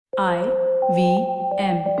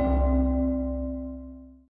IVM.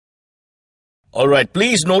 Alright,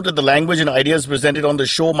 please note that the language and ideas presented on the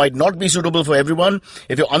show might not be suitable for everyone.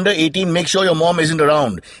 If you're under 18, make sure your mom isn't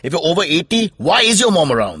around. If you're over 80, why is your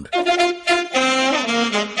mom around?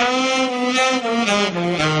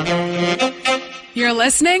 You're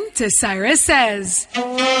listening to Cyrus Says.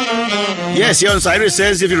 Yes, here on Cyrus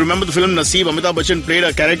Says, if you remember the film Naseeb, Amitabh Bachchan played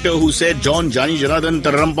a character who said, John, Jani, Janardhan,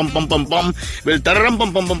 tararam pam pam pam pam. Well, tararam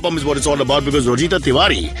pam pam pam pam is what it's all about, because Rojita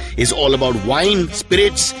Tiwari is all about wine,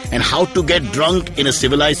 spirits, and how to get drunk in a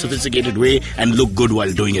civilized, sophisticated way and look good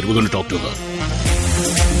while doing it. We're going to talk to her.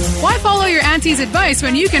 Why follow your auntie's advice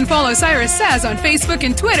when you can follow Cyrus Says on Facebook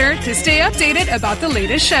and Twitter to stay updated about the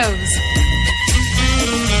latest shows?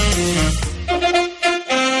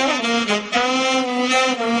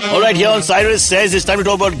 Alright, here on Cyrus Says, it's time to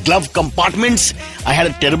talk about glove compartments. I had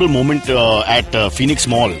a terrible moment at Phoenix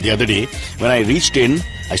Mall the other day. When I reached in,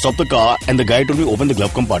 I stopped the car and the guy told me open the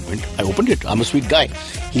glove compartment. I opened it. I'm a sweet guy.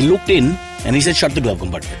 He looked in and he said shut the glove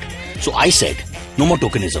compartment. So I said no more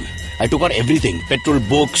tokenism. I took out everything, petrol,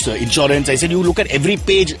 books, insurance. I said you look at every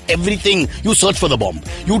page, everything. You search for the bomb.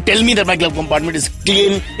 You tell me that my glove compartment is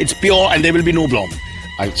clean, it's pure and there will be no bomb.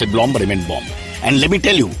 I said bomb but I meant bomb. And let me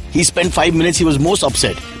tell you, he spent 5 minutes, he was most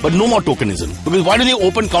upset. But no more tokenism. Because why do they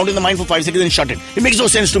open, count in the mind for 5 seconds and shut it? It makes no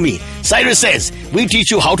sense to me. Cyrus Says, we teach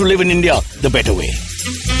you how to live in India the better way.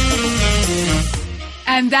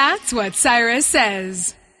 And that's what Cyrus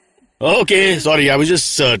says. Okay, sorry, I was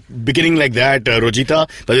just beginning like that. Rojita,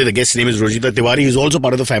 by the way, the guest's name is Rojita Tiwari. He's also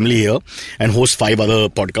part of the family here and hosts 5 other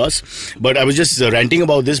podcasts. But I was just ranting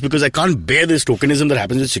about this because I can't bear this tokenism that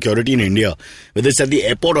happens with security in India. Whether it's at the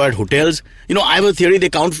airport or at hotels. You know, I have a theory they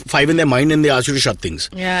count 5 in their mind and they ask you to shut things.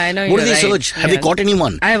 Yeah, I know. What do they search? Have they caught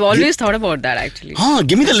anyone? I have always thought about that actually.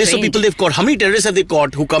 Give me the list of people they've caught. How many terrorists have they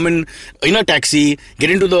caught who come in a taxi, get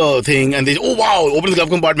into the thing and they say, oh wow, open the glove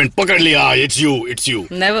compartment, pakad liya, it's you.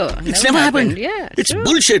 Never. It's never happened. Yeah, it's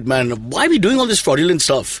bullshit, man. Why are we doing all this fraudulent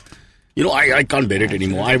stuff? You know, I can't bear it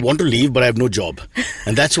anymore. I want to leave, but I have no job.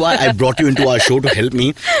 And that's why I brought you into our show to help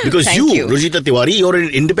me. Because you, Rojita Tiwari, you're an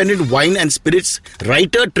independent wine and spirits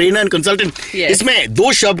writer, trainer and consultant. Yes. इसमें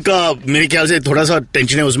 2 शब्द का मेरे ख्याल से थोड़ा सा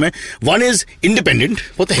tension है उसमें. One is independent.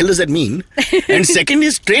 What the hell does that mean? And second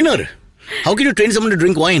is trainer. How can you train someone to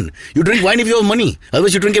drink wine? You drink wine if you have money.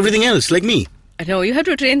 Otherwise you drink everything else, like me. No, you have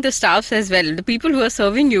to train the staffs as well. The people who are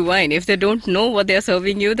serving you wine, if they don't know what they are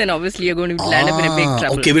serving you, then obviously you're going to land up in a big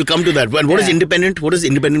trouble. Okay, we'll come to that. And what is independent? What does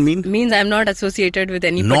independent mean? It means I'm not associated with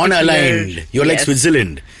any non-aligned. You're like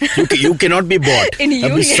Switzerland. You cannot be bought. In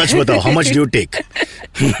union. Such batao. How much do you take?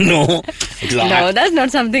 No. No, that's not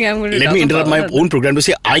something I'm going to talk about. Let me interrupt my own program to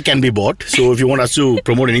say I can be bought. So if you want us to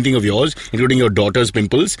promote anything of yours, including your daughter's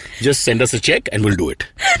pimples, just send us a check and we'll do it.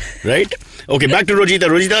 Right? Okay, back to Rojita.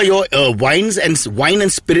 Rojita, your wine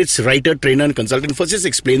and spirits writer, trainer and consultant. First, just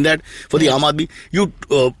explain that for the Aam Aadmi. You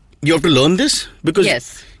have to learn this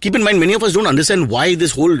because keep in mind, many of us don't understand why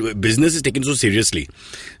this whole business is taken so seriously.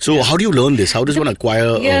 So how do you learn this? How does one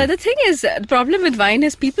acquire... the thing is, the problem with wine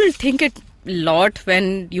is people think it lot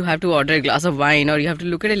when you have to order a glass of wine or you have to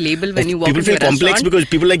look at a label when you walk into a restaurant. People feel complex because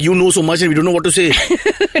people like you know so much and we don't know what to say.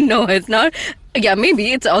 No, it's not. Yeah,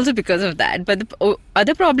 maybe it's also because of that. But the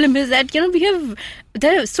other problem is that,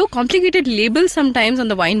 there are so complicated labels sometimes on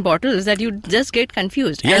the wine bottles that you just get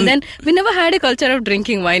confused. Yeah. And then we never had a culture of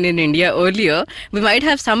drinking wine in India earlier. We might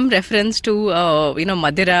have some reference to,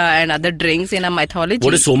 Madura and other drinks in our mythology.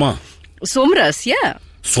 What is Soma? Somras, yeah.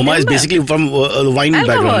 Soma is basically from the wine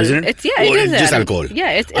background, isn't it? It's just alcohol.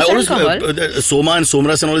 Yeah, it's alcohol. Soma and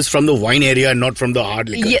Somras and all is from the wine area and not from the hard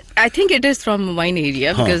liquor. Yeah, I think it is from wine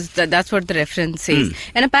area because that's what the reference says.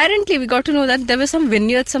 And apparently we got to know that there were some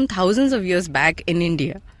vineyards some thousands of years back in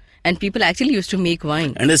India. And people actually used to make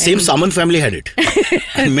wine. And the same Saman family had it.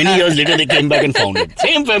 And many years later they came back and found it.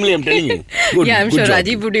 Same family, I'm telling you. Good, I'm sure job.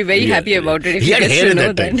 Rajiv would be very happy about it. If he had hair at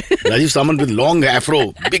that time. Rajiv Samant with long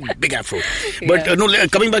afro, big afro. But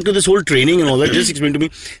coming back to this whole training and all that, just explain to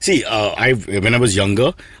me. See, when I was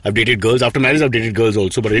younger, I've dated girls. After marriage, I've dated girls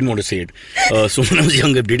also, but I didn't want to say it. So when I was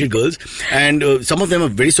younger, I've dated girls. And some of them are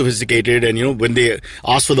very sophisticated. And, when they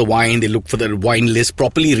ask for the wine, they look for the wine list,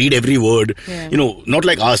 properly read every word. Yeah. Not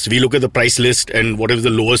like us. We look at the price list and whatever the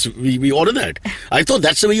lowest, we order that. I thought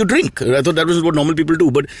that's the way you drink. I thought that was what normal people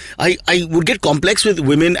do. But I would get complex with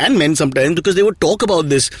women and men sometimes because they would talk about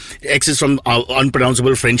this. X is from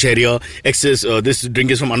unpronounceable French area. X is, this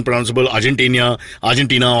drink is from unpronounceable Argentina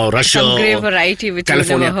or Russia. Some great variety which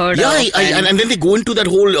California. You've never heard of. And then they go into that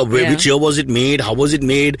whole, which year was it made? How was it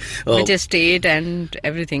made? Which estate and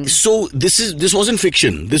everything. So this wasn't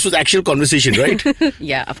fiction. This was actual conversation, right?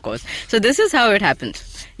 Yeah, of course. So this is how it happened.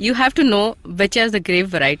 you have to know which are the grape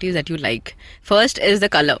varieties that you like. First is the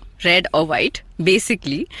color, red or white,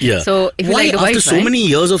 basically. Yeah. So if you Why like the after white so wine, many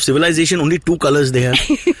years of civilization, only 2 colors they have?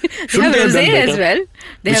 they Shouldn't have they have done rosé better? as well.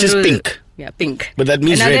 They Which have is rosé. pink. Yeah, pink. But that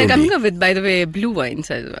means and now red they're coming only. up with, by the way, blue wines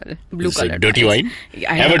as well. Blue It's a colored dirty wines. wine.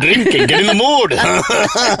 Yeah, I Have a know. drink and get in the mood.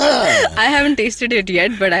 I haven't tasted it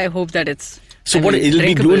yet, but I hope that it's. So I what? mean, It'll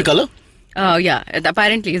be blue in drinkable. color? Yeah,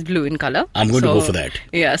 apparently it's blue in color. I'm going to go for that.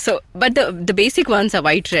 Yeah, so but the basic ones are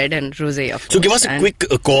white, red, and rosé. Of So course. give us a And quick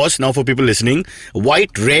course now for people listening.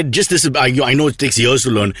 White, red, just this. I know it takes years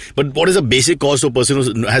to learn, but what is a basic course to a person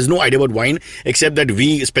who has no idea about wine, except that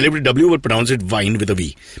we spell it with W, but pronounce it wine with a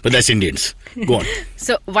V. But that's Indians. Go on.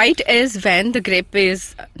 So white is when the grape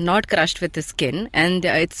is not crushed with the skin, and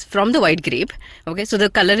it's from the white grape. Okay, so the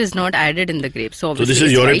color is not added in the grape. So So this obviously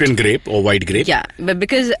is it's European white. grape or white grape. Yeah, but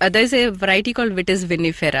because there's a variety called Vitis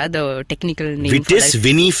vinifera, the technical name. Vitis for that.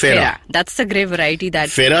 vinifera. That's the grape variety that.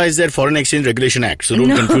 FERA is that Foreign Exchange Regulation Act, so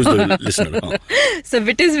don't confuse the listener. Huh. So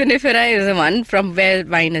Vitis vinifera is the one from where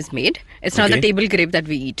wine is made. It's not Okay. the table grape that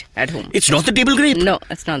we eat at home. It's not the table grape. No,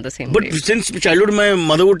 it's not the same But grape. since childhood, my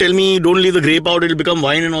mother would tell me, don't leave the grape out, it'll become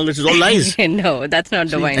wine and all this. It's all lies. No, that's not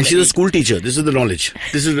the wine. And that she's we a school teacher. This is the knowledge.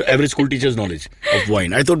 This is the average school teacher's knowledge of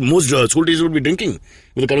wine. I thought most school teachers would be drinking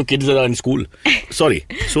with the kind of kids that are in school. Sorry.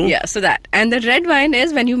 So, Yeah, so that. And the red wine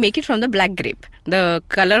is when you make it from the black grape. The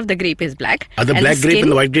color of the grape is black. are the and black grape skin-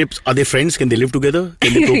 and the white grapes, are they friends? Can they live together?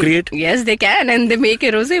 Can they procreate? Yes, they can, and they make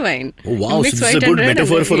a rosé wine. Oh, wow. You So mix this is a white good and red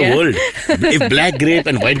metaphor and for yeah. the world. If black grape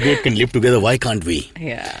and white grape can live together, why can't we?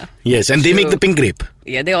 Yeah. Yes, and they make So- the pink grape.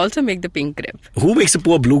 Yeah, they also make the pink grape. Who makes a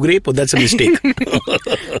poor blue grape? Or that's a mistake?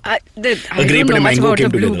 I grape don't and know a much mango about the came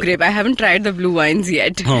blue together. grape. I haven't tried the blue wines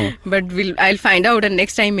yet, Huh. but I'll find out, and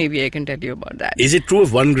next time maybe I can tell you about that. Is it true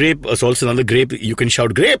if one grape assaults another grape, you can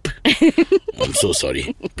shout grape? I'm so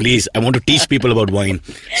sorry. Please, I want to teach people about wine.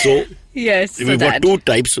 So, Yes, so we've got that. two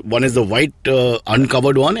types. One is the white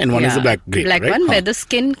uncovered one, and one is the black grape. Black right? one, Huh. where the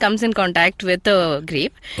skin comes in contact with the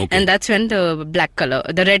grape, Okay. and that's when the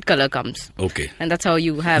the red color comes. Okay. And that's how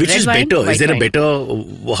you have Which red is wine, better? white Is there wine. a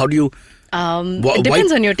better? How do you? It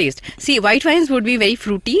depends on your taste. See, white wines would be very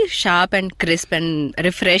fruity, sharp and crisp and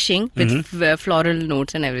refreshing with floral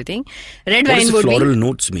notes and everything. Red What wine does would floral be...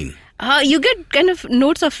 notes mean? You get kind of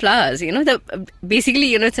notes of flowers,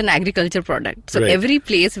 basically, it's an agriculture product. So Right. every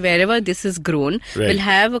place, wherever this is grown, Right. will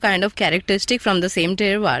have a kind of characteristic from the same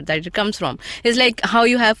terroir that it comes from. It's like how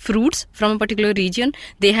you have fruits from a particular region,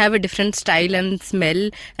 they have a different style and smell.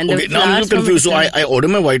 And Okay, the now I'm a flowers little from a confused. So different- I order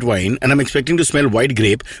my white wine, and I'm expecting to smell white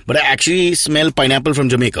grape, but I actually smell pineapple from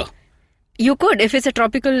Jamaica. You could, if it's a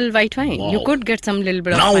tropical white wine, you Wow. could get some little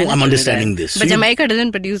bit of Now I'm pineapple in understanding there. this. But So you- Jamaica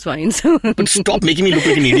doesn't produce wine, so... But stop making me look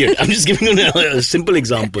like an idiot. I'm just giving you a simple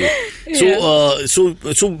example.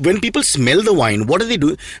 So when people smell the wine, what do they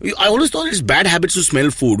do? I always thought it's bad habits to smell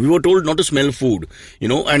food. We were told not to smell food,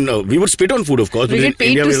 and we would spit on food, of course. we because get in paid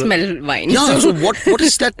India to we're- smell wine. Yeah. So what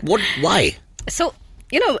is that? Why? So,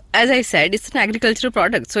 as I said, it's an agricultural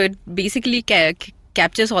product. So it basically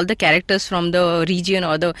captures all the characters from the region,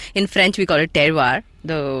 or in French we call it terroir,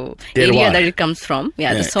 the area Terroir. that it comes from.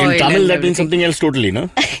 Yeah, the Yeah. soil. In Tamil, and that means everything. something else totally, no?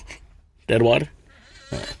 Terroir.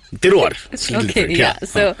 Terroir. It's a little Okay, different.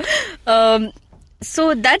 yeah.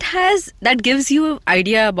 So that gives you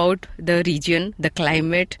idea about the region, the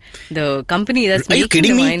climate, the company that's Are you making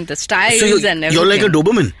kidding the me? wine, the styles So and everything. you're like a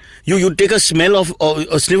Doberman. You take a smell of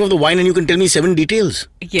a sniff of the wine and you can tell me 7 details.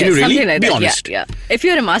 Yes, Can you really something like be that. honest? Yeah. If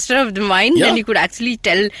you're a master of the wine, Yeah. then you could actually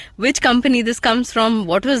tell which company this comes from,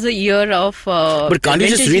 what was the year of. But can't you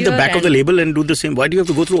just read the back of the label and do the same? Why do you have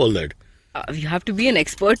to go through all that? You have to be an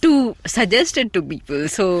expert to suggest it to people.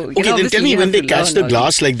 So Okay, then tell me, when they catch the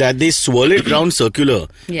glass like that, they swirl it round circular.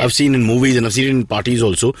 Yeah. I've seen in movies and I've seen it in parties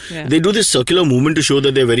also. Yeah. They do this circular movement to show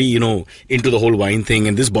that they're very, into the whole wine thing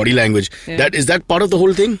and this body language. Yeah. Is that part of the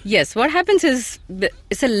whole thing? Yes, what happens is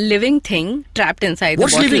it's a living thing trapped inside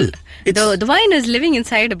What's the bottle. living? The wine is living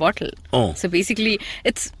inside a bottle. Oh. So basically,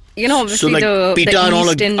 it's So obviously like the PETA and all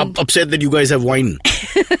yeast are upset that you guys have wine.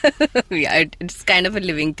 yeah, it's kind of a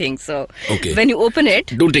living thing. So Okay. when you open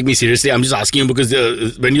it, Don't take me seriously. I'm just asking you because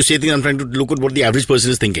when you say things, I'm trying to look at what the average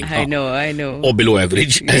person is thinking. I know. Or below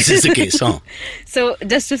average, as is the case. Huh? So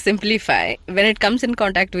just to simplify, when it comes in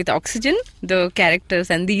contact with oxygen, the characters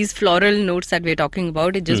and these floral notes that we're talking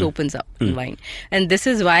about, it just opens up in wine. And this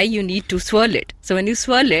is why you need to swirl it. So when you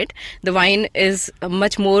swirl it, the wine is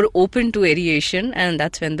much more open to aeration, and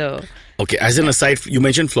that's when the Okay, as an aside, you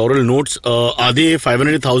mentioned floral notes. Are they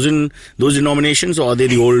 500,000 those denominations, or are they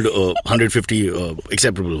the old 150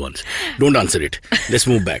 acceptable ones? Don't answer it. Let's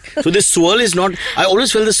move back. So this swirl is not. I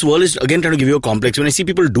always felt the swirl is again trying to give you a complex. When I see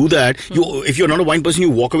people do that, if you're not a wine person, you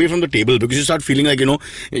walk away from the table because you start feeling like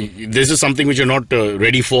this is something which you're not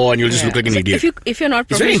ready for, and you'll just look like an idiot. If you're not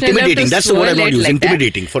it's very professional, intimidating. That's the word I've not used.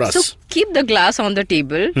 Intimidating for us. So keep the glass on the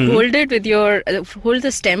table, hold it with your hold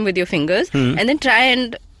the stem with your fingers, and then try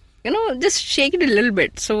and just shake it a little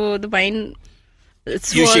bit so the wine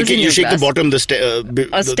swirls you shake the bottom, the stem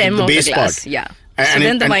the of base the glass. part. Yeah. And, so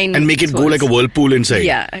then the wine and make it swirls. go like a whirlpool inside.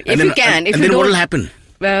 Yeah, and then what will happen?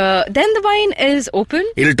 Then the wine is open.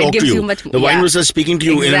 It'll talk gives to you. Much, the wine will start speaking to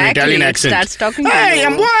you in an Italian accent. Starts talking to hey, you.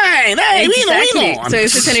 I'm wine. Hey, exactly. vino. So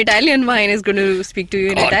if it's an Italian wine, it's going to speak to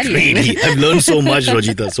you in Italian. Really? I've learned so much,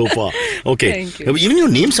 Rojita, so far. Okay. Thank you. Even your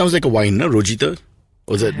name sounds like a wine, no? Rojita?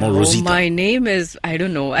 Or is that more Rosita? My name is, I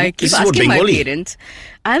don't know. I keep This is what, asking my Bengali? parents.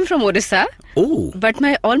 I'm from Odisha. Oh. But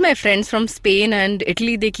all my friends from Spain and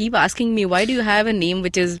Italy, they keep asking me, why do you have a name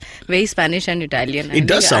which is very Spanish and Italian? It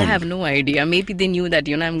does sound. I have no idea. Maybe they knew that,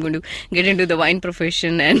 I'm going to get into the wine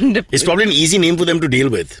profession. And It's probably an easy name for them to deal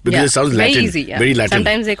with because it sounds Latin. Very easy, yeah. Very Latin.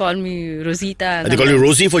 Sometimes they call me Rosita. They call you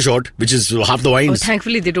Rosie for short, which is half the Oh, wines.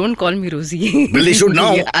 thankfully, they don't call me Rosie. Well, they should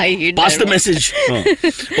now. Yeah, I hate Pass that the one. message.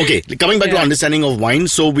 Okay, coming back to understanding of wine.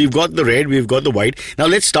 So we've got the red, we've got the white. Now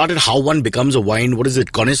let's start at how one becomes a wine. What is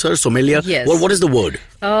it? Connoisseur, sommelier? Yes. What is the word?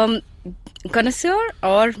 Connoisseur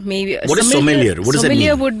or maybe What is sommelier? What does that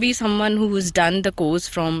sommelier mean? would be someone who's done the course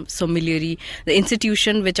from sommelier, the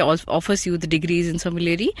institution which offers you the degrees in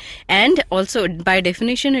sommelier, and also by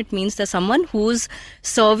definition it means that someone who's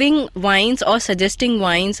serving wines or suggesting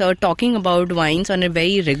wines or talking about wines on a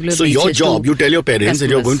very regular So basis. your job, you tell your parents that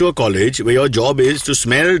you're customers. going to a college where your job is to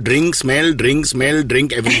smell, drink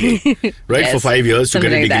every day, right? Yes, For 5 years to get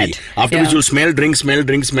a something like degree. that. After which Yeah. you'll smell, drink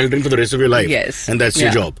for the rest of your life. Yes. And that's your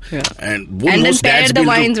Yeah. job. Yeah. And And then most pair dads the be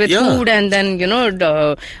able to- wines with Yeah. food, and then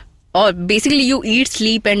or basically you eat,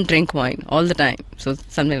 sleep, and drink wine all the time. So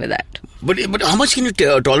something like that. But how much can you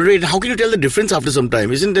tolerate? How can you tell the difference after some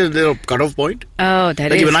time? Isn't there a cutoff point? Oh,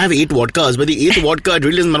 that Like is. when I have 8 vodkas, by the 8th vodka, it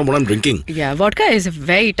really doesn't matter what I'm drinking. Yeah, vodka is a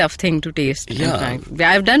very tough thing to taste. Yeah. In fact.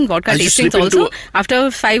 I've done vodka As you tastings slip into also.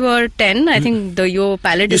 After 5 or 10, I think your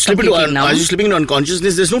palate You is slip into completely numb. as you slip into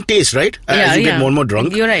unconsciousness, there's no taste, right? Yeah, As you get yeah. more and more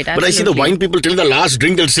drunk. You're right, But I see the absolutely. wine people till the last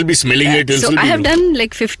drink, they'll still be smelling it. They'll So still I be, have done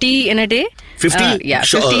like 50 in a day. 50?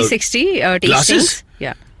 50, 60 tastings. glasses?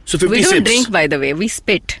 Yeah. So 50 we don't sips. drink, by the way. We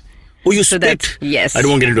spit. Oh, you So spit? that's- yes. I don't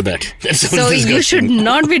want to get into that. That sounds So you disgusting. should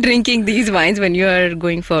not be drinking these wines when you are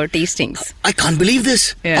going for tastings. I can't believe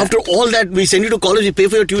this. Yeah. After all that, we send you to college, we pay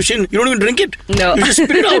for your tuition, you don't even drink it. No. You just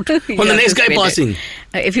spit it out You on the have next to guy spit it. passing.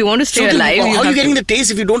 If you want to stay So alive, how are you have getting to, the taste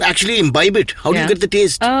if you don't actually imbibe it? How do you Yeah. get the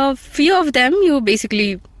taste? Few of them you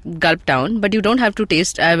basically gulp down, but you don't have to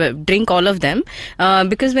drink all of them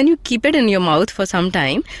because when you keep it in your mouth for some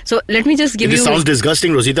time. So let me just give This you. sounds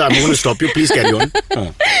disgusting, Rosita. I'm not going to stop you. Please carry on.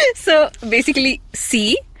 So basically,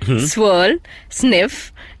 see, Hmm. swirl,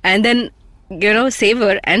 sniff, and then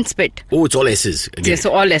savor and spit. Oh, it's all S's. Again. Yeah,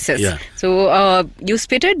 so all S's. Yeah. So you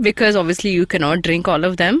spit it because obviously you cannot drink all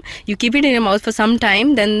of them. You keep it in your mouth for some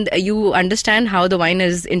time, then you understand how the wine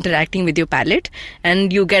is interacting with your palate,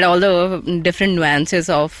 and you get all the different nuances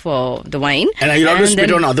of the wine. And are you allowed to spit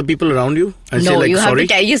then- on other people around you? And No, say like, you have sorry?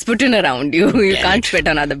 to carry a spittoon around you. You can't spit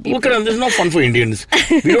on other people. Look at this is not fun for Indians.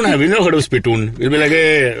 We've never heard of spittoon. We'll be like,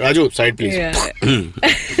 hey, Raju, side please. Yeah.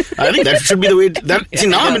 I think that should be the way. See,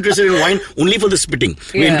 now I'm interested in wine only for the spitting.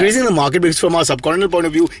 We're Yeah. increasing the market because from our subcontinental point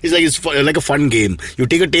of view, it's like a fun game. You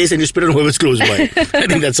take a taste and you spit on whoever's close by. I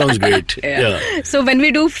think that sounds great. Yeah. So when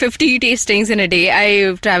we do 50 tastings in a day,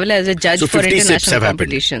 I travel as a judge So for 50 sips international have happened.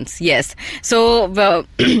 competitions. Yes. So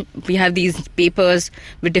we have these papers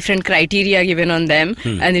with different criteria given on them,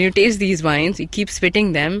 and then you taste these wines, you keep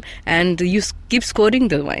spitting them, and you keep scoring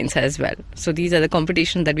the wines as well. So these are the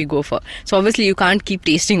competitions that we go for. So obviously you can't keep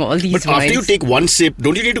tasting all these But wines. after you take one sip,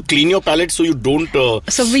 don't you need to clean your palate so you don't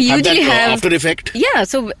So we have usually that have after effect? Yeah,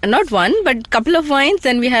 so not one, but couple of wines.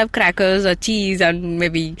 Then we have crackers or cheese, and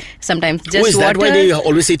maybe sometimes just Oh, is that water. why they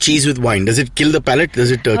always say cheese with wine? Does it kill the palate? Does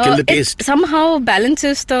it kill the It taste? somehow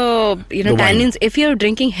balances the wine. tannins. If you're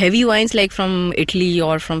drinking heavy wines like from Italy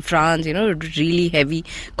or from France, really heavy,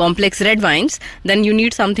 complex red wines, then you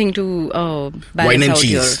need something to balance Wine and out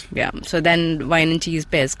cheese. So then wine and cheese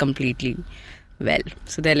pairs completely well.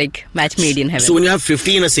 So they're like match made in heaven. So when you have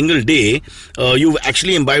 50 in a single day, you've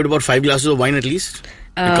actually imbibed about 5 glasses of wine at least?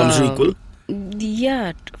 It comes to equal?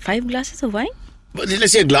 Yeah, 5 glasses of wine. But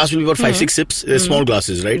let's say a glass will be about 5-6 sips. They're small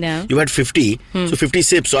glasses, right? Yeah. You had 50, so 50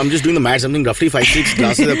 sips. So I'm just doing the math. Something roughly 5-6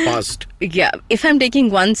 glasses have passed. Yeah, if I'm taking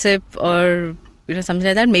one sip or something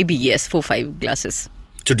like that, maybe yes, 4-5 glasses.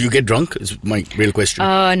 So do you get drunk? Is my real question.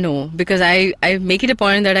 No, because I make it a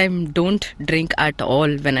point that I don't drink at all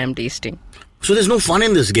when I'm tasting. So there's no fun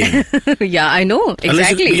in this game. Yeah, I know.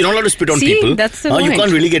 Unless Exactly. you're not allowed to spit on See, people. that's the You point.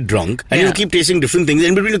 can't really get drunk. And Yeah. you keep tasting different things.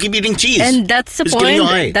 In between you keep eating cheese. And that's the It's killing your eye.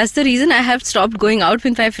 point. That's the reason I have stopped going out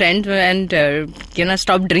with my friends and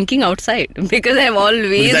stopped drinking outside because I'm always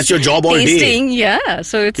Because that's your job all day. tasting. Yeah,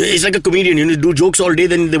 so It's like a comedian. You do jokes all day,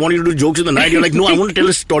 then they want you to do jokes in the night. You're like, no, I want to tell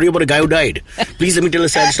a story about a guy who died. Please let me tell a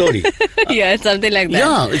sad story. yeah, it's something like that.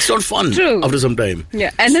 Yeah, it's not fun True. after some time.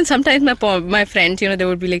 Yeah, and then sometimes my friends, they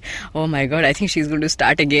would be like, "Oh my God, I think she's going to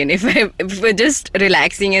start again." If we're just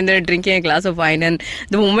relaxing and they're drinking a glass of wine, and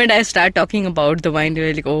the moment I start talking about the wine,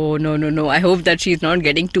 they're like, "Oh no! I hope that she's not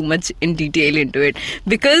getting too much in detail into it,"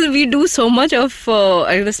 because we do so much of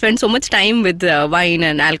spend so much time with wine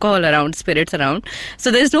and alcohol around, spirits around.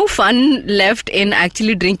 So there's no fun left in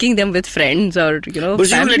actually drinking them with friends or But you don't let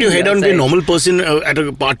family your head down to be a outside. normal person at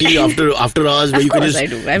a party after hours where Of you can course just I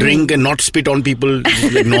do. I drink mean- and not spit on people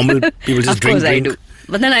just like normal people just Of drink. course I do.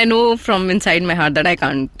 But then I know from inside my heart that I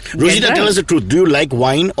can't. get Rosita, drunk. tell us the truth. Do you like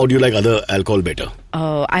wine or do you like other alcohol better?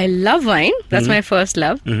 Oh, I love wine. That's Mm-hmm. my first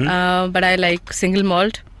love. But I like single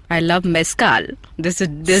malt. I love mezcal.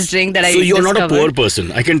 This drink that I So you're not a discovered. poor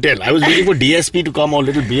person. I can tell. I was waiting for DSP to come or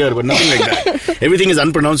little beer, but nothing like that. Everything is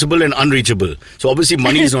unpronounceable and unreachable. So obviously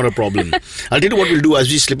money is not a problem. I'll tell you what we'll do as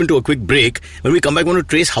we slip into a quick break. When we come back, I want to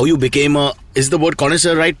trace how you became a... Is the word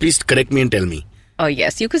connoisseur right? Please correct me and tell me. Oh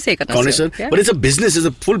yes, you could say Connoisseur. Yeah. But it's a business. It's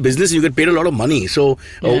a full business. You get paid a lot of money. So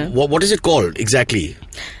Yeah. what is it called exactly?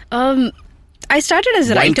 I started as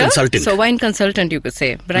a Wine writer. consultant. So wine consultant, you could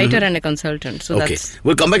say. Writer and a consultant. So Okay. that's...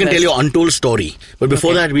 We'll come back and tell your untold story. But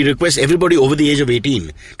before that, we request everybody over the age of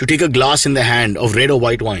 18 to take a glass in the hand of red or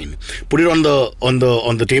white wine, put it on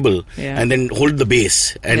the table, Yeah. and then hold the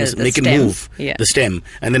base and Yeah, the make it stem. move. Yeah. The stem.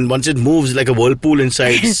 And then once it moves like a whirlpool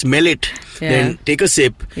inside, smell it, Yeah. then take a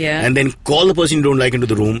sip, Yeah. and then call the person you don't like into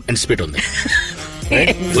the room and spit on them.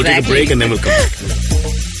 Right? We'll take a Exactly. break and then we'll come back.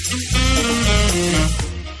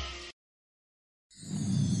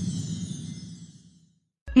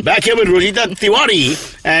 Back here with Rosita Tiwari,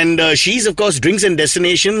 and she's of course Drinks and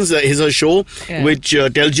Destinations is her show, Yeah. which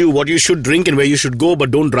tells you what you should drink and where you should go,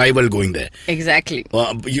 but don't drive while going there. Exactly.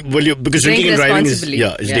 Because Drink drinking and driving is responsibly.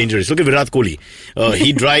 it's Yeah. dangerous. Look at Virat Kohli;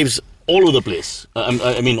 he drives all over the place.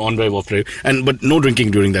 I mean, on drive, off drive, but no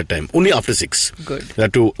drinking during that time. Only after 6. Good.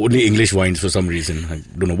 That too, only English wines for some reason. I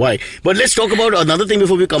don't know why. But let's talk about another thing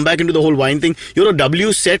before we come back into the whole wine thing. You're a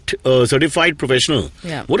WSET certified professional.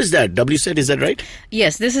 Yeah. What is that? WSET, is that right?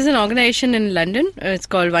 Yes, this is an organization in London. It's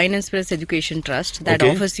called Wine and Spirits Education Trust that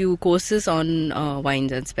Okay. offers you courses on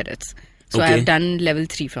wines and spirits. So I Okay. have done level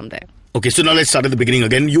 3 from there. Okay, so now let's start at the beginning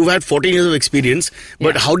again. You've had 14 years of experience,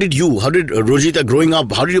 but Yeah. how did Rosita growing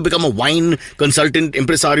up, how did you become a wine consultant,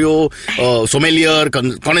 impresario, sommelier,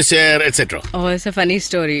 connoisseur, etc.? Oh, it's a funny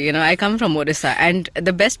story. I come from Odisha, and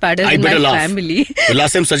the best part is I in my better laugh. family. The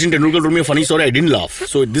last time Sachin Tendulkar told me a funny story, I didn't laugh.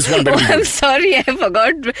 So this one Oh, better be I'm good. sorry, I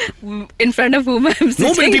forgot in front of whom I'm sitting.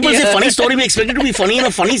 No, when people here. say funny story, we expect it to be funny in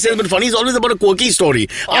a funny sense, but funny is always about a quirky story.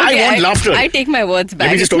 I Okay, want laughter. I take my words back.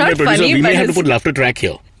 Let me just It's talk to my not producer. funny, We may but have to it's- put laughter track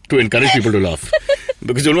here to encourage people to laugh.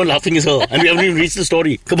 Because the only one laughing is her. And we haven't even reached the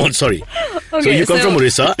story. Come on, sorry. So Okay, you come so- from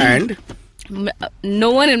Orissa and...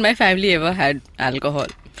 No one in my family ever had alcohol.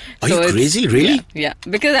 Are you it's- crazy? Really? Yeah,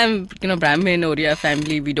 because I'm, Brahmin, Oriya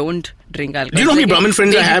family, we don't drink alcohol. Do you know how many It's like Brahmin a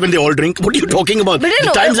friends I big- have and they all drink? What are you talking about? But The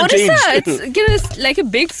then times have Odisha, changed. it's like a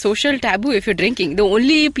big social taboo if you're drinking. The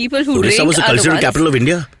only people who Orissa drink was the are the cultural ones- capital of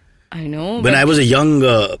India. I know. When but- I was a young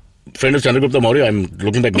friend of Chandragupta Maurya, I'm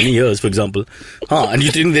looking back many years, for example. And you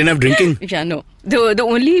think they didn't have drinking? Yeah, no. The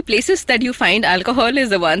only places that you find alcohol is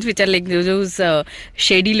the ones which are like those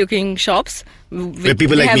shady looking shops. Where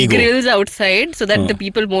people they like have me go. grills outside so that the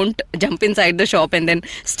people won't jump inside the shop and then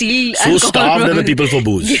steal So alcohol. starved are from the it. people for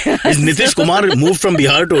booze. Yeah, Is Nitish Kumar moved from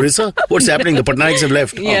Bihar to Orissa? What's happening? The Patnaiks have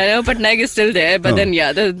left. Yeah, no, Patnaik is still there, but then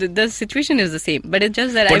the situation is the same. But it's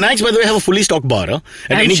just that Patnaiks, by the way, have a fully stocked bar at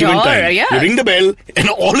I'm any given sure, time. yeah. You ring the bell and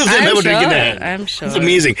all of them I'm have a drink in their sure, hand. I'm sure. It's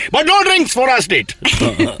amazing. But no drinks for our state.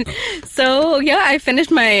 So yeah, I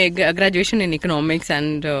finished my graduation in economics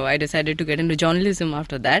and I decided to get into journalism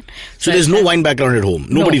after that. So I there's no started- wine background at home.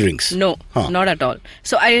 Nobody No, drinks. No, Huh. not at all.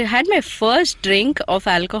 So I had my first drink of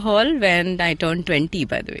alcohol when I turned 20,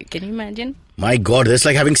 by the way. Can you imagine? My God, that's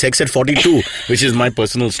like having sex at 42, which is my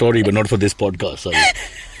personal story, but not for this podcast. Sorry.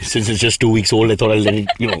 Since it's just 2 weeks old, I thought I'll let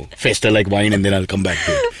it, fester like wine, and then I'll come back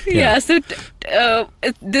to it. Yeah, so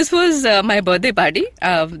this was my birthday party.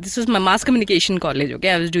 This was my mass communication college,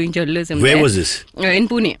 okay? I was doing journalism. Where there. was this? In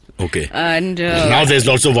Pune. Okay. And now there's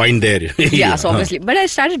lots of wine there. Yeah, so obviously. But I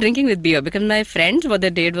started drinking with beer because my friends, what they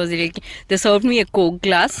did was they served me a Coke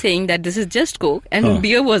glass saying that this is just Coke, and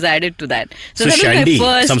beer was added to that. So that shandy, was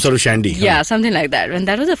my first, some sort of shandy. Yeah, something like that. And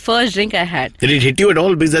that was the first drink I had. Did it hit you at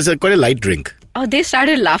all? Because that's quite a light drink. Oh, they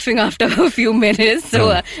started laughing after a few minutes.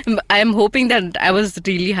 So I'm hoping that I was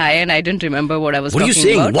really high and I didn't remember what I was talking about. What are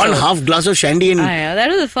you saying? One half glass of shandy? Yeah, that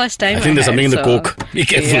was the first time I think there's something in the Coke. Be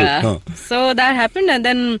careful. Yeah. So that happened, and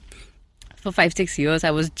then for 5-6 years,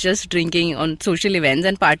 I was just drinking on social events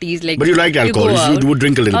and parties. But you liked alcohol. You would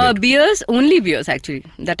drink a little bit. Beers, only beers actually.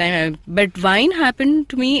 That time, but wine happened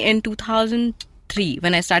to me in 2003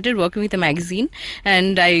 when I started working with a magazine,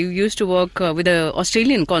 and I used to work with the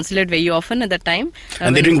Australian consulate very often at that time.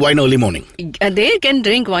 And they drink wine early morning. They can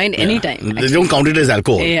drink wine anytime. They don't count it as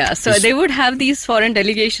alcohol. Yeah, so they would have these foreign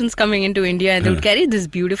delegations coming into India, and they would carry these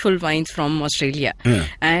beautiful wines from Australia.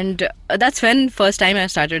 And that's when first time I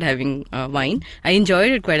started having wine. I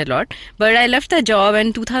enjoyed it quite a lot. But I left the job, and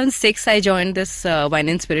in 2006 I joined this Wine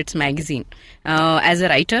and Spirits magazine as a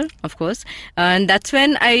writer, of course. And that's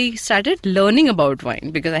when I started learning about wine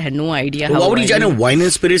because I had no idea how. Why would you join a Wine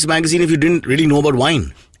and Spirits magazine if you didn't really know about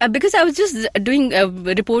wine? Because I was just doing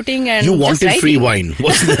reporting and you wanted just free wine.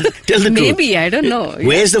 What's that? Tell the truth. Maybe, I don't know.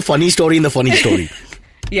 Where's the funny story in the funny story?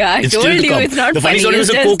 Yeah, I told you it's not the funny story was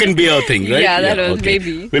a Coke and beer thing, right? Yeah, that was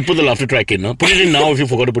maybe. We'll put the laughter track in. Huh? Put it in now if you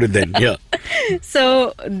forgot to put it then. Yeah.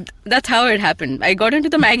 So that's how it happened. I got into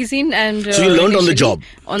the magazine and... so you learned on the job?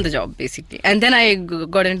 On the job, basically. And then I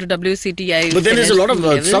got into WCT. But then there's a lot of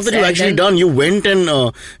stuff that you've actually done. You went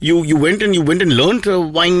and you went and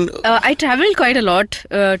learned wine. I traveled quite a lot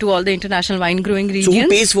to all the international wine growing regions. So who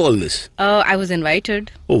pays for all this? I was invited.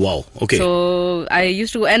 Oh wow! Okay. So I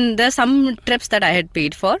used to, and there's some trips that I had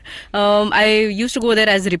paid for. I used to go there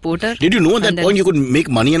as a reporter. Did you know at that point you could make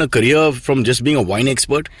money and a career from just being a wine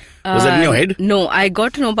expert? Was that in your head? No, I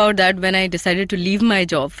got to know about that when I decided to leave my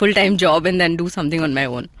job, full-time job, and then do something on my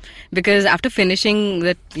own. Because after finishing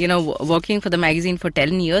that, working for the magazine for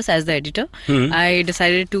 10 years as the editor, I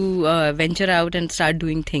decided to venture out and start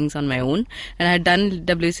doing things on my own. And I had done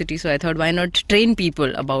WCT, so I thought, why not train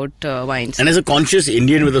people about wines? And as a conscious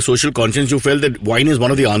Indian with a social conscience, you felt that wine is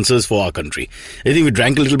one of the answers for our country. I think we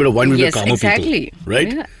drank a little bit of wine, we were calmer people.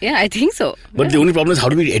 Right? Yeah, I think so. But the only problem is, how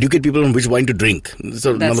do we educate people on which wine to drink? That's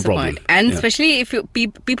another problem. Point. And especially if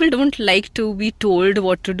people don't like to be told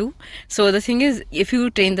what to do. So the thing is, if you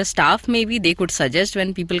train the staff, maybe they could suggest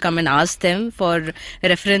when people come and ask them for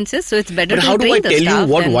references. So it's better to train the staff. But how do I tell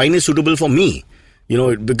you what wine is suitable for me?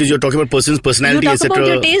 Because you're talking about person's personality, etc. You talk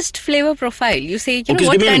about your taste, flavor profile. You say,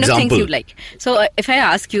 what kind of things you like. So if I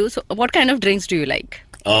ask you, so what kind of drinks do you like?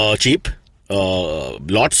 Cheap,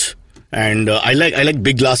 lots. And I like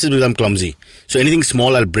big glasses because I'm clumsy. So anything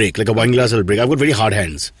small I'll break, like a wine glass I'll break. I've got very hard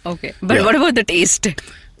hands. Okay, but what about the taste?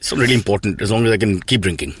 It's not really important as long as I can keep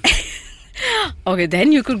drinking. Okay,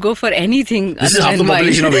 then you could go for anything. This is half the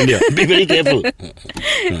population of India. Be very careful.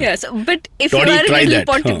 Yeah, but if you are a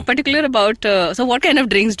little particular about, so what kind of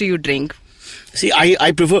drinks do you drink? See,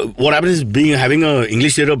 I prefer, what happens is having an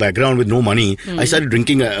English theatre background with no money, I started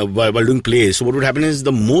drinking while doing plays. So what would happen is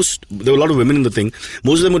there were a lot of women in the thing,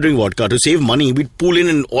 most of them would drink vodka. To save money, we'd pool in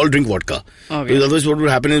and all drink vodka. Okay. Because otherwise what would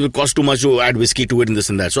happen is it would cost too much to add whiskey to it and this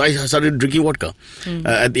and that. So I started drinking vodka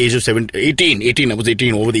at the age of 18. I was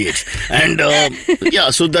 18 over the age. And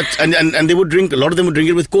yeah, so that's, and they would drink, a lot of them would drink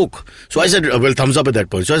it with Coke. So I said, well, thumbs up at that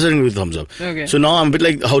point. So I started drinking with thumbs up. Okay. So now I'm a bit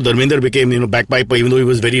like how Dharmender became, bagpiper, even though he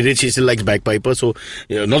was very rich, he still likes bagpiper. So,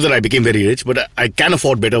 not that I became very rich, but I can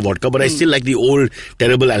afford better vodka. But I still like the old,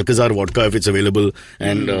 terrible Alcazar vodka if it's available.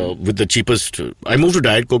 And with the cheapest... I moved to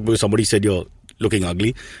Diet Coke because somebody said you're looking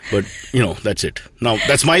ugly. But, that's it. Now,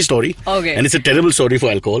 that's my story. Okay. And it's a terrible story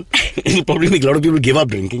for alcohol. It'll probably make a lot of people give up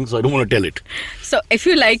drinking, so I don't want to tell it. So, if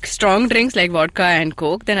you like strong drinks like vodka and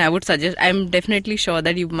Coke, then I would suggest... I'm definitely sure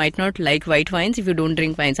that you might not like white wines if you don't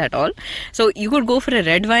drink wines at all. So, you could go for a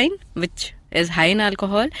red wine, which is high in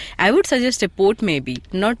alcohol. I would suggest a port maybe,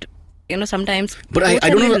 not sometimes. But I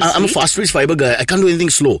don't know, I'm a fast-paced fiber guy. I can't do anything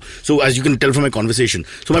slow. So as you can tell from my conversation.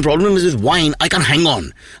 So my problem is with wine, I can't hang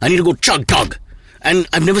on. I need to go chug. And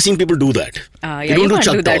I've never seen people do that. Yeah, They don't you can't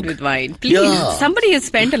chug do that talk. with wine. Please, Yeah. somebody has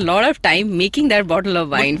spent a lot of time making that bottle of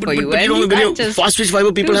wine for you. But and you know, you when can't you're just fast-twitch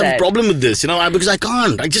fiber people do have a that. problem with this, because I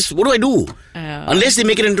can't. What do I do? Unless they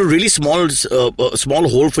make it into a really small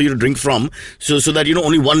hole for you to drink from, so that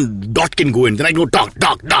only one dot can go in. Then I go talk,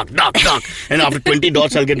 and after 20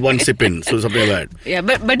 dots I'll get one sip in. So something like that. Yeah,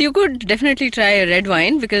 but you could definitely try a red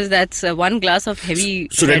wine because that's one glass of heavy.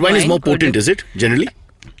 So red wine is more potent, is it? Generally,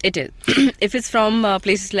 it is. If it's from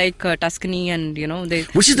places like Tuscany and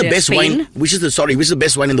which is the best Spain, wine? Which is the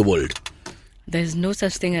best wine in the world? There's no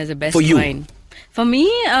such thing as a best For you. wine. For me,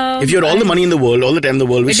 If you had all the money in the world, all the time in the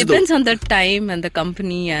world, which it is the... depends on the time and the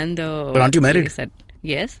company and the. But aren't you married?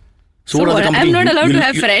 Yes. So what other company? I'm not allowed to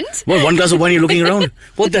have friends. What, one glass of wine you're looking around?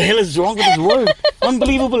 What the hell is wrong with this world?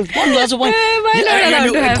 Unbelievable. One glass of wine. Why not And allowed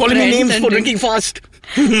you're to have calling me friends names and for drink? drinking fast.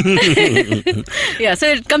 Yeah, so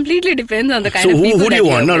it completely depends on the kind So of people who do you that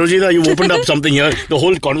want? you're Now, with. Rojita, you've opened up something here. The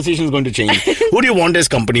whole conversation is going to change. Who do you want as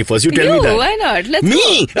company first? You tell me that. Why not? Let's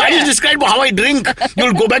Me? go. I Yeah. just described how I drink.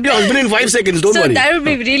 You'll go back to your husband in 5 seconds. Don't So worry. that would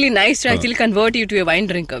be really nice to actually convert you to a wine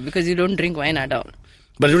drinker because you don't drink wine at all.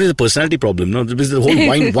 But it is a personality problem. No, because the whole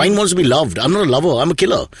wine wants to be loved. I'm not a lover. I'm a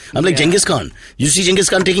killer. I'm like Genghis Khan. You see Genghis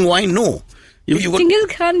Khan taking wine? No. You got, Genghis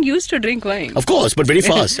Khan used to drink wine. of course, but very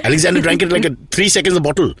fast. Alexander drank it like 3 seconds a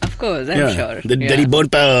bottle. Of course, I'm sure. Then Yeah. he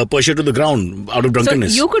burnt Persia to the ground out of So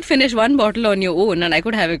drunkenness. you could finish one bottle on your own and I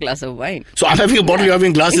could have a glass of wine. So I'm having a bottle, you're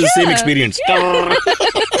having a glass, it's the same Yeah. experience.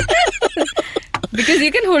 Because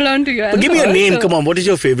you can hold on to your But give me a alcohol, name, so- come on. What is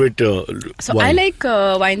your favorite So wine? I like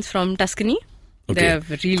wines from Tuscany. Okay.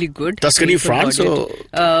 They're really good. Tuscany, Really France good.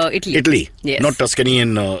 Italy. Italy? Yes. Not Tuscany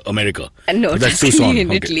in America. No, That's Tuscany Tucson. in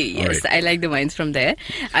Okay. Italy. All Yes, right. I like the wines from there.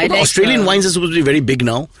 But Australian wines are supposed to be very big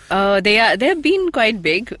now. They've been quite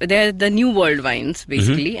big. They're the New World wines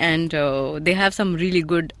basically, Mm-hmm. and they have some really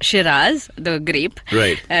good Shiraz, the grape,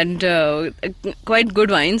 Right. and quite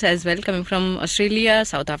good wines as well, coming from Australia,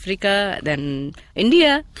 South Africa, then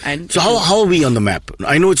India, and So how are we on the map?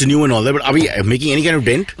 I know it's new and all that, but are we making any kind of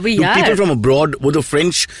dent? We Do are. people from abroad, would a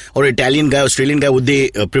French or Italian guy, Australian guy, would they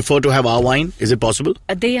prefer to have our wine? Is it possible?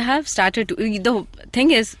 They have started to. The thing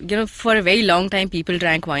is, for a very long time, people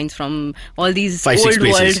drank wines from all these 5, 6 old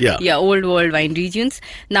places, world, yeah. old world wine regions.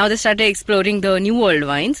 Now they started exploring the new world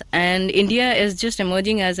wines, and India is just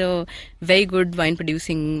emerging as a very good wine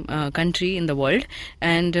producing country in the world.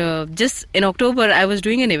 And just in October, I was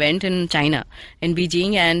doing an event in China, in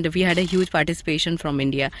Beijing, and we had a huge participation from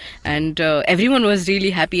India, and everyone was really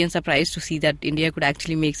happy and surprised to see that India could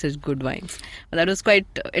actually make such good wines. That was quite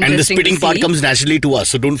interesting. And the spitting to part see. comes naturally to us,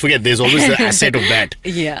 so don't forget, there's always the asset of that.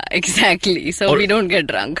 Yeah, exactly. So we don't get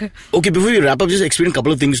drunk. Okay, before we wrap up, just explain a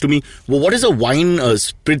couple of things to me. Well, what is a wine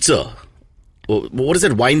spritzer? What is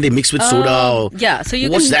that wine they mix with soda? Or Yeah, so you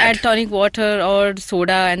what's can that? add tonic water or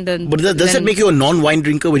soda and then... But does that then- make you a non-wine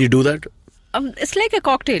drinker when you do that? It's like a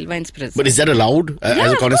cocktail, wine spritz. But is that allowed? Yeah,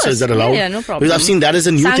 As a of connoisseur, is course. that allowed? Yeah, no problem. Because I've seen that as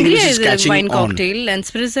a new thing which Sangria is is a catching wine on. cocktail and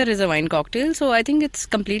spritzer is a wine cocktail, so I think it's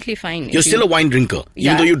completely fine. You're still a wine drinker, even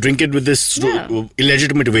Yeah. though you drink it with this Yeah.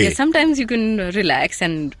 illegitimate way. Yeah, sometimes you can relax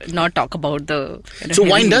and not talk about the... So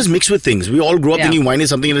wine does mix with things. We all grew up Yeah. thinking wine is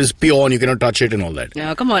something that is pure and you cannot touch it and all that.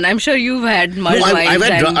 Yeah, come on, I'm sure you've had mulled No, wines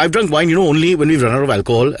and- I've drunk wine, only when we've run out of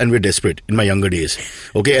alcohol and we're desperate in my younger days.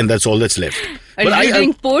 Okay, and that's all that's left. And But do you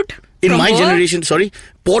drink port? in from my Goa? generation,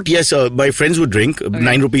 port, yes, my friends would drink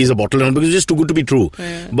 9 rupees a bottle because it's just too good to be true.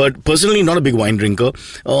 But personally, not a big wine drinker.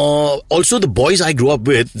 Also, the boys I grew up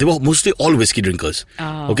with, they were mostly all whiskey drinkers.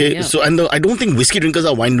 Okay, yeah. so I don't think whiskey drinkers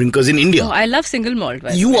are wine drinkers in India. Oh, I love single malt.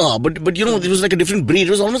 by the You way. are, but it was like a different breed. It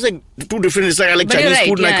was almost like two different. It's like I like But you're Chinese right,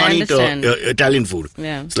 food and I yeah, I can't eat understand. Italian food.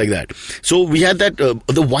 Yeah. It's like that. So we had that.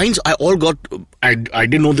 The wines I all got. I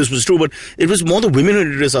didn't know this was true, but it was more the women who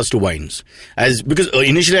introduced us to wines. Because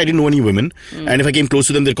initially I didn't know any women, and if I came close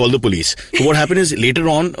to them, they'd call the police. So what happened is later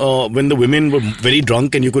on, when the women were very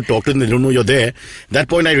drunk and you could talk to them, they don't know you're there. That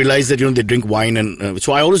point I realized that they drink wine, and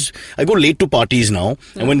so I go late to parties now,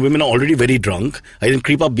 and when women are already very drunk, I then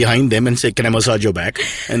creep up behind them and say, "Can I massage your back?"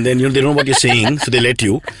 And then they don't know what you're saying, so they let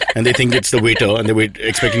you, and they think it's the waiter, and they're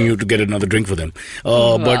expecting you to get another drink for them.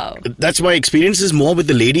 Wow. But that's my experience is more with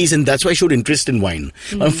the ladies, and that's why I showed interest in wine.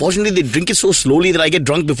 Unfortunately, they drink it so slowly that I get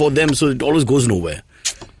drunk before them, so it always goes nowhere.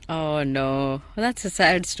 Oh no, that's a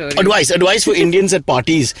sad story. Advice for Indians at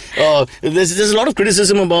parties. There's a lot of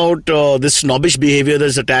criticism about this snobbish behavior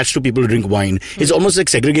that's attached to people who drink wine. It's almost like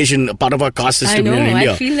segregation, part of our caste system I know, in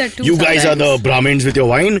India. I feel that too You guys are the sometimes. Brahmins with your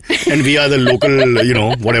wine, and we are the local,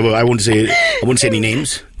 whatever. I won't say any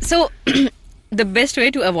names. So, the best way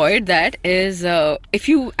to avoid that is if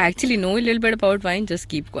you actually know a little bit about wine, just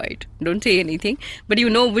keep quiet. Don't say anything. But you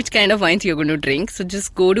know which kind of wines you're going to drink. So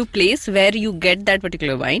just go to a place where you get that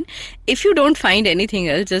particular wine. If you don't find anything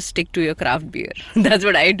else, just stick to your craft beer. That's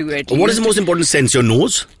what I do at least. What is the most important sense? Your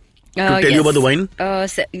nose? To tell you about the wine?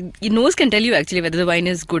 Your nose can tell you actually whether the wine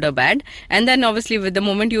is good or bad. And then obviously with the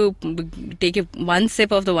moment you take one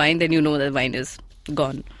sip of the wine, then you know the wine is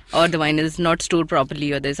gone. Or the wine is not stored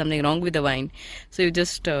properly, or there's something wrong with the wine. So you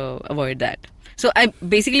just avoid that. So I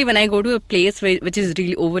basically, when I go to a place which is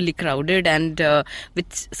really overly crowded and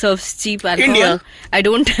which serves cheap alcohol, India. I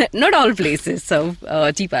don't. Not all places serve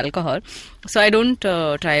cheap alcohol, so I don't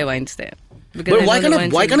try wines there. Because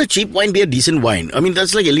But why can't a cheap wine be a decent wine? I mean,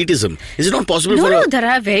 that's like elitism. Is it not possible for No, there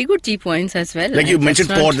are very good cheap wines as well. Like you mentioned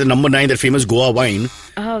port, the number 9, that famous Goa wine.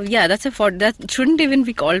 Yeah, that's a port. That shouldn't even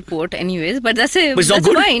be called port, anyways. But that's a But it's not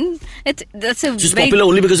good? wine. That's a It's popular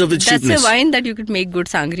only because of its cheapness. That's a wine that you could make good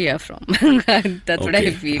sangria from. That's what I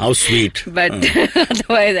Okay. feel. How sweet. But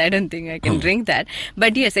otherwise, I don't think I can drink that.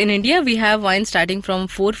 But yes, in India, we have wines starting from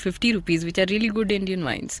 450 rupees, which are really good Indian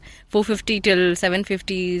wines. 450 till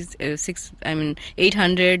 750,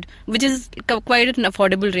 800, which is quite an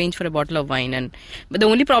affordable range for a bottle of wine. But the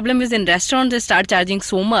only problem is in restaurants, they start charging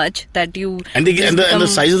so much that you... And the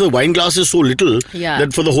size of the wine glass is so little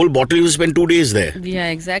that for the whole bottle you spend 2 days there. Yeah,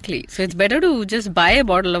 exactly. So it's better to just buy a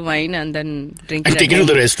bottle of wine and then drink And it take at it to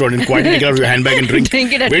the home. restaurant and quietly take it out of your handbag and drink.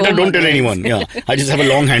 Drink it at Waiter, home don't tell otherwise. anyone. Yeah, I just have a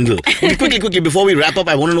long handle. Okay, quickly, before we wrap up,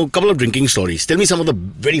 I want to know a couple of drinking stories. Tell me some of the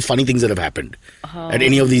very funny things that have happened at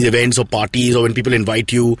any of these events or parties, or when people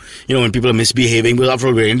invite you, when people are misbehaving. Because after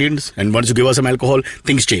all, we're Indians, and once you give us some alcohol,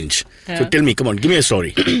 things change. So tell me, come on, give me a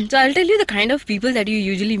story. So I'll tell you the kind of people that you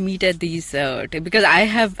usually meet at these because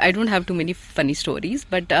I don't have too many funny stories,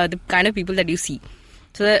 but the kind of people that you see.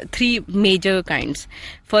 So there are 3 major kinds.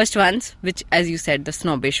 First ones, which as you said, the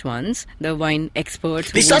snobbish ones, the wine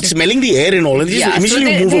experts. They start smelling the air and all, and they just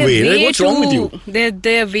immediately move away. Like, what's wrong with you?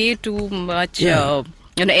 They're way too much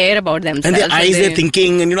air about themselves. And their eyes, they're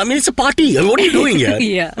thinking, and it's a party. I mean, what are you doing here?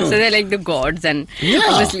 Yeah, so they're like the gods, and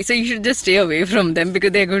obviously, so you should just stay away from them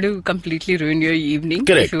because they're going to completely ruin your evening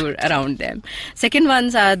Correct. if you're around them. Second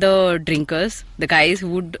ones are the drinkers, the guys who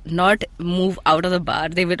would not move out of the bar.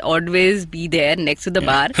 They would always be there next to the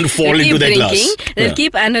bar and fall They'll into keep their drinking, glass. They'll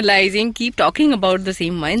keep analyzing, keep talking about the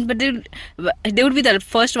same wines, but they would be the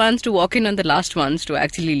first ones to walk in and the last ones to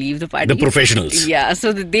actually leave the party. The professionals. Yeah,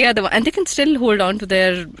 so they are and they can still hold on to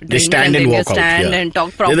their They drink stand and walk out. stand and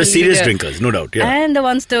talk properly. They're the serious with their- drinkers, no doubt. Yeah. And the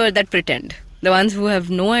ones that pretend. The ones who have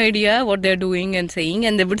no idea what they're doing and saying,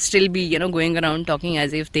 and they would still be, going around talking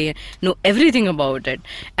as if they know everything about it.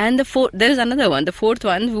 And there is another one, the fourth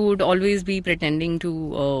one, who would always be pretending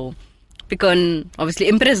to obviously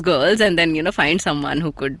impress girls, and then find someone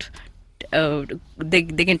who could they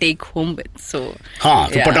can take home with. So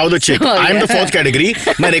patao the chick. I'm the fourth category.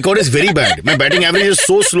 My record is very bad. My batting average is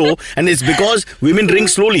so slow, and it's because women drink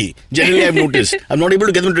slowly. Generally, I've noticed. I'm not able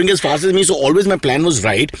to get them to drink as fast as me. So always my plan was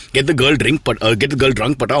right: get the girl drunk,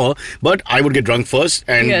 patao her. But I would get drunk first,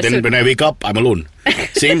 and then when I wake up, I'm alone.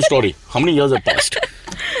 Same story. How many years have passed?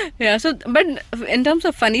 Yeah, so but in terms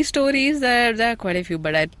of funny stories, there are quite a few.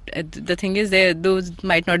 But the thing is, those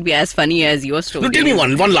might not be as funny as your story. No, tell me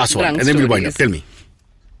one last one, and then we'll wind up. Tell me.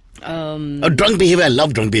 A drunk behavior. I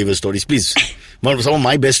love drunk behavior stories. Please, some of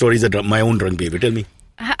my best stories are my own drunk behavior. Tell me.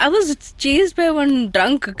 I was chased by one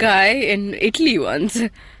drunk guy in Italy once.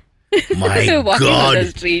 My walking God. on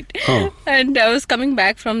the street, and I was coming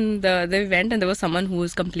back from the event, and there was someone who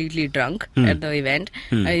was completely drunk at the event.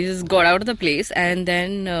 I just got out of the place, and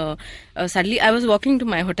then suddenly I was walking to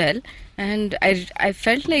my hotel, and I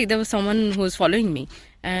felt like there was someone who was following me.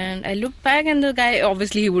 And I looked back, and the guy,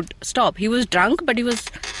 obviously he would stop. He was drunk, but he was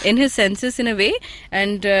in his senses in a way,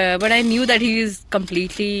 and but I knew that he is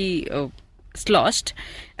completely sloshed.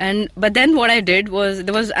 But then what I did was,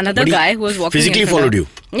 there was another guy who was walking physically followed you?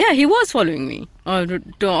 Yeah, he was following me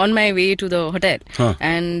on my way to the hotel.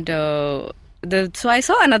 And so I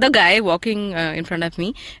saw another guy walking in front of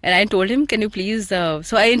me, and I told him, can you please, so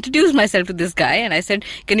I introduced myself to this guy, and I said,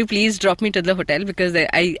 can you please drop me to the hotel, because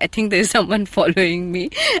I think there's someone following me.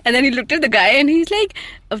 And then he looked at the guy, and he's like,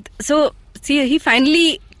 so see, he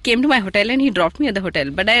finally came to my hotel and he dropped me at the hotel.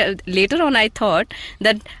 But later on I thought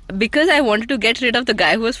that because I wanted to get rid of the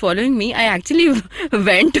guy who was following me, I actually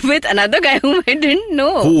went with another guy whom I didn't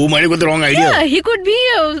know. Who might have got the wrong idea. Yeah, he could be,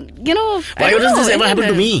 Why does this ever happen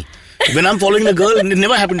to me? When I'm following the girl, it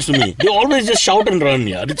never happens to me. They always just shout and run.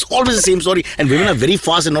 Yeah, it's always the same story. And women are very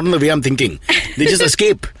fast and not in the way I'm thinking. They just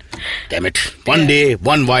escape. Damn it. One day,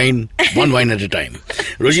 one wine at a time.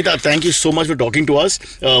 Rojita, thank you so much for talking to us.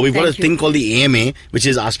 We've got a thing called the AMA, which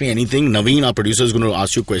is Ask Me Anything. Naveen, our producer, is going to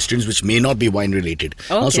ask you questions which may not be wine related.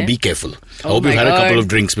 Okay. So be careful. I hope you've had a couple of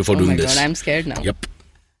drinks before doing this. God, I'm scared now. Yep.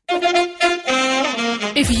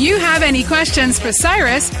 If you have any questions for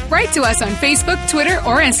Cyrus, write to us on Facebook, Twitter,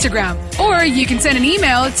 or Instagram. Or you can send an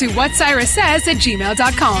email to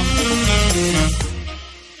whatcyrussays@gmail.com.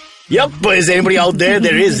 Yep. Is there anybody out there?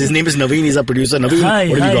 There is. His name is Naveen. He's our producer. Naveen,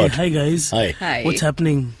 what have you got? Hi guys. Hi. What's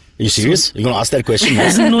happening? Are you serious? You're going to ask that question?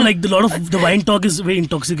 No, like a lot of the wine talk is very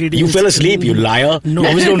intoxicating. You fell asleep, you liar. No. You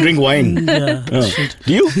always don't drink wine. Yeah. Oh. Shit.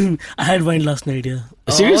 Do you? I had wine last night, yeah.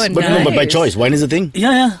 Serious? But no, but by nice. choice. Wine is the thing?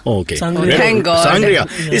 Yeah. Oh, okay. Sangria. Thank God. Sangria.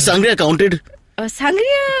 Is sangria counted?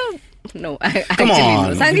 Sangria? No, Come on.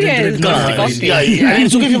 No. Sangria is Come not a on. cocktail. Yeah, I mean,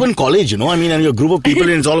 it's okay if you're in college, and you're a group of people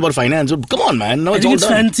and it's all about finance. So come on, man. Now I it's think all it's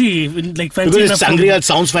done. fancy. Like fancy Because it's enough sangria, it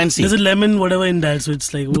sounds fancy. There's a lemon, whatever in that, so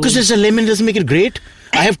it's like... Because there's a lemon doesn't make it great.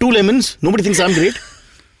 I have 2 lemons. Nobody thinks I'm great.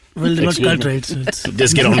 Well, they're not Excuse cut me. right, so it's...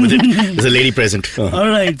 Just get on with it. There's a lady present.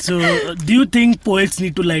 Alright, so do you think poets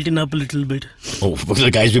need to lighten up a little bit? Oh, because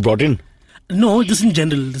the guys we brought in? No, just in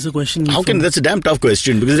general. This is a question. How can... That's a damn tough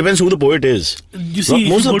question because it depends who the poet is. You see,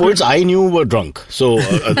 Most of the poets I knew were drunk. So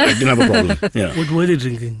I didn't have a problem. Yeah. What were they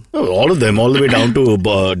drinking? Oh, all of them, all the way down to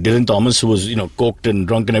Dylan Thomas, who was, coked and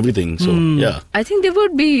drunk and everything. So, yeah. I think they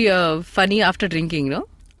would be funny after drinking, no?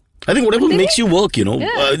 I think whatever makes you work,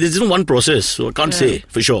 Yeah. there's no one process, so I can't say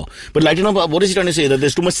for sure. But lighten up, what is he trying to say? That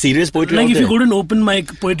there's too much serious poetry Like out if there? you go to an poetry open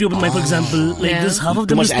mic, for example, like Yeah. there's half of Too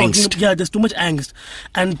them much is talking. angst. Yeah, there's too much angst,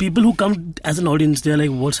 and people who come as an audience, they're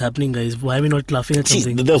like, "What's happening, guys? Why are we not laughing at See,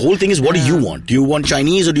 something?" the whole thing is, what do you want? Do you want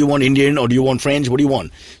Chinese or do you want Indian or do you want French? What do you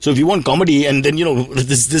want? So if you want comedy and then,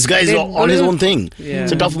 this guy is Then on his own thing. Yeah.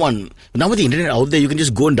 It's a tough one. Now with the internet out there, you can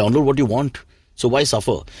just go and download what you want. So why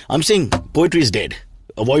suffer? I'm saying poetry is dead.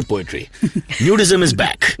 Avoid poetry. Nudism is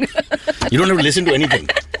back. You don't have to listen to anything.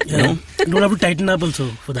 Yeah. You don't have to tighten up also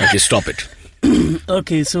for that. Okay, stop it.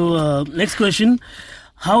 Okay, so next question: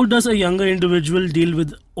 how does a younger individual deal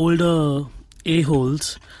with older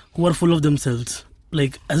a-holes who are full of themselves?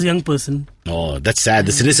 Like as a young person. Oh, that's sad.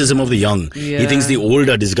 The cynicism of the young. He Yeah. thinks the old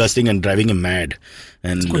are disgusting and driving him mad.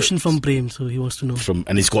 And Question from Prem, so he wants to know.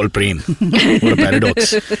 and he's called Prem. What a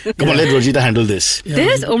paradox. Come on, let Rojita handle this.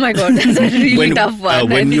 Oh my God, that's a really tough one.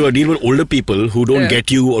 When you deal with older people who don't get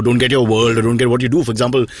you or don't get your world or don't get what you do, for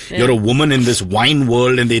example, you're a woman in this wine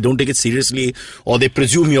world and they don't take it seriously or they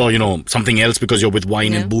presume you're, something else because you're with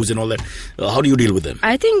wine and booze and all that. How do you deal with them?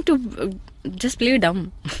 I think to just play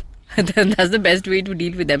dumb. That's the best way to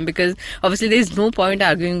deal with them because obviously there's no point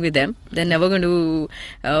arguing with them. They're never going to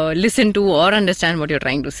listen to or understand what you're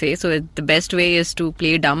trying to say. So the best way is to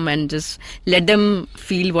play dumb and just let them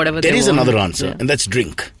feel whatever they want. There is another answer, and that's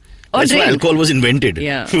drink. Or That's drink. why alcohol was invented.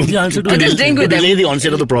 Yeah. The answer to Or just drink with them. delay the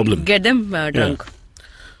onset of the problem. Get them drunk.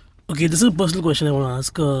 Okay, this is a personal question I want to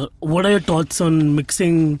ask. What are your thoughts on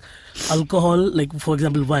mixing alcohol, like for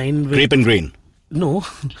example, wine with Grape and grain. no,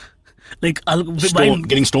 like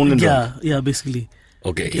Getting stoned and drunk. Yeah, basically.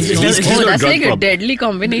 Okay. It's He's just- got a That's drug like problem. a deadly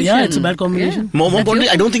combination. Yeah, it's a bad combination. More importantly,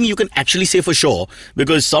 I don't think you can actually say for sure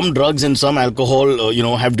because some drugs and some alcohol,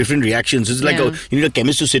 have different reactions. It's like Yeah. you need a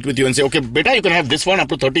chemist to sit with you and say, okay, beta, you can have this one up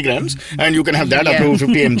to 30 grams and you can have that up to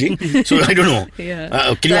 50 mg. So I don't know.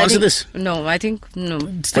 Yeah. Can you answer this? No, I think no.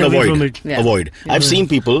 Stay But away avoid. from it. Yeah. Avoid. I've seen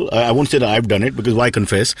people, I won't say that I've done it because why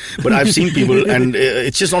confess, but I've seen people and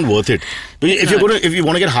it's just not worth it. If you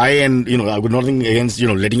want to get high and, I've got nothing against,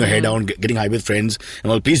 letting your hair down, getting high with friends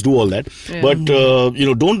and all, please do all that. Yeah. But,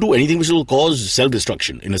 don't do anything which will cause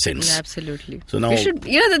self-destruction in a sense. Absolutely. So now- you should.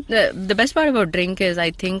 The best part about drink is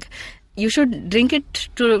I think you should drink it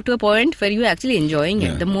to a point where you're actually enjoying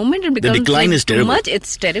it. The moment it becomes decline is too terrible. much,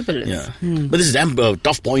 it's terrible. Yeah. But this is damn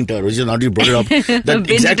tough point, Rojita, now you brought it up. That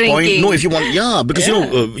Binge exact point. drinking. No, if you want, because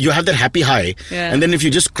you have that happy high, Yeah. and then if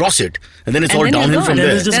you just cross it, and then it's And all then you're downhill gone. from Then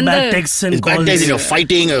there. it's just Then bad the- texts and It's bad calls. days and you're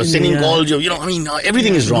fighting, sending Yeah. calls,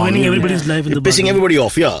 everything is wrong. Ruining everybody's life in You're the pissing bar. everybody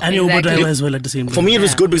off, yeah. And you Exactly. overdrive as well at the same time. For me, it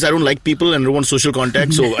was good because I don't like people and I don't want social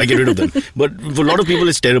contact, so I get rid of them. But for a lot of people,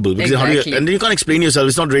 it's terrible because Exactly. and then you can't explain yourself.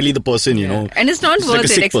 It's not really the person, And it's not It's like a worth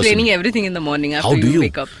sick it person. explaining everything in the morning after How do you?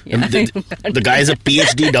 wake up. And the guy is a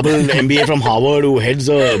PhD, double MBA from Harvard who heads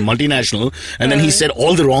a multinational, and then he said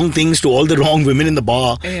all the wrong things to all the wrong women in the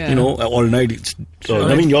bar, Yeah. all night. It's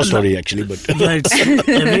Naveen, your story actually, but Yeah, it's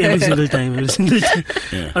every single time.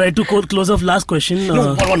 Yeah. All right, to close off, last question.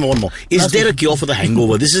 no, one more. Is there a cure for the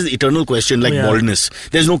hangover? This is the eternal question, like baldness.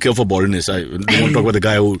 There's no cure for baldness. I don't want to talk about the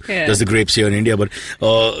guy who does the grapes here in India, but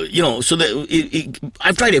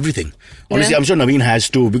I've tried everything. Honestly, I'm sure Naveen has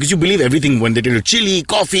too, because you believe everything when they tell you chili,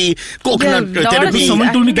 coffee, coconut therapy.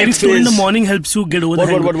 Someone told me getting stoned in the morning helps you get over the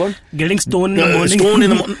hangover. What? Getting stoned in the morning. Stoned in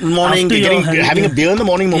the morning, having a beer in the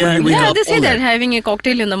morning moment you wake up. They say that having a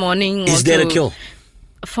cocktail in the morning. Is there a cure?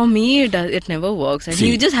 For me, it never works. I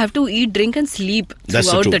think you just have to eat, drink, and sleep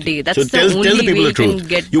throughout the day. That's the only tell the people way the truth. you can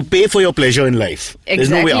get. You pay for your pleasure in life. Exactly, There's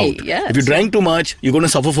no way out. yeah. If you drank too much, you're going to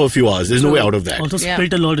suffer for a few hours. There's no way out of that. Also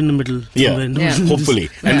spilt a lot in the middle. Yeah, hopefully.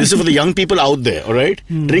 And this is for the young people out there, all right?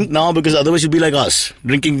 Drink now, because otherwise you'll be like us,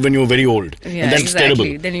 drinking when you're very old. Yeah, and that's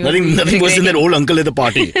exactly. terrible. Nothing worse than that old uncle at the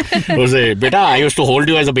party who say, "Beta, I used to hold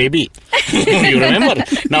you as a baby." You remember?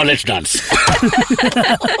 Now let's dance.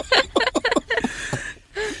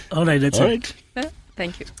 All right, that's it.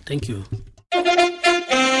 Thank you. Thank you.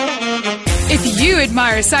 If you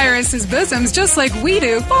admire Cyrus's bosoms just like we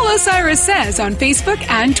do, follow Cyrus Says on Facebook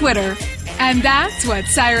and Twitter. And that's what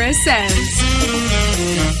Cyrus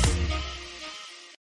says.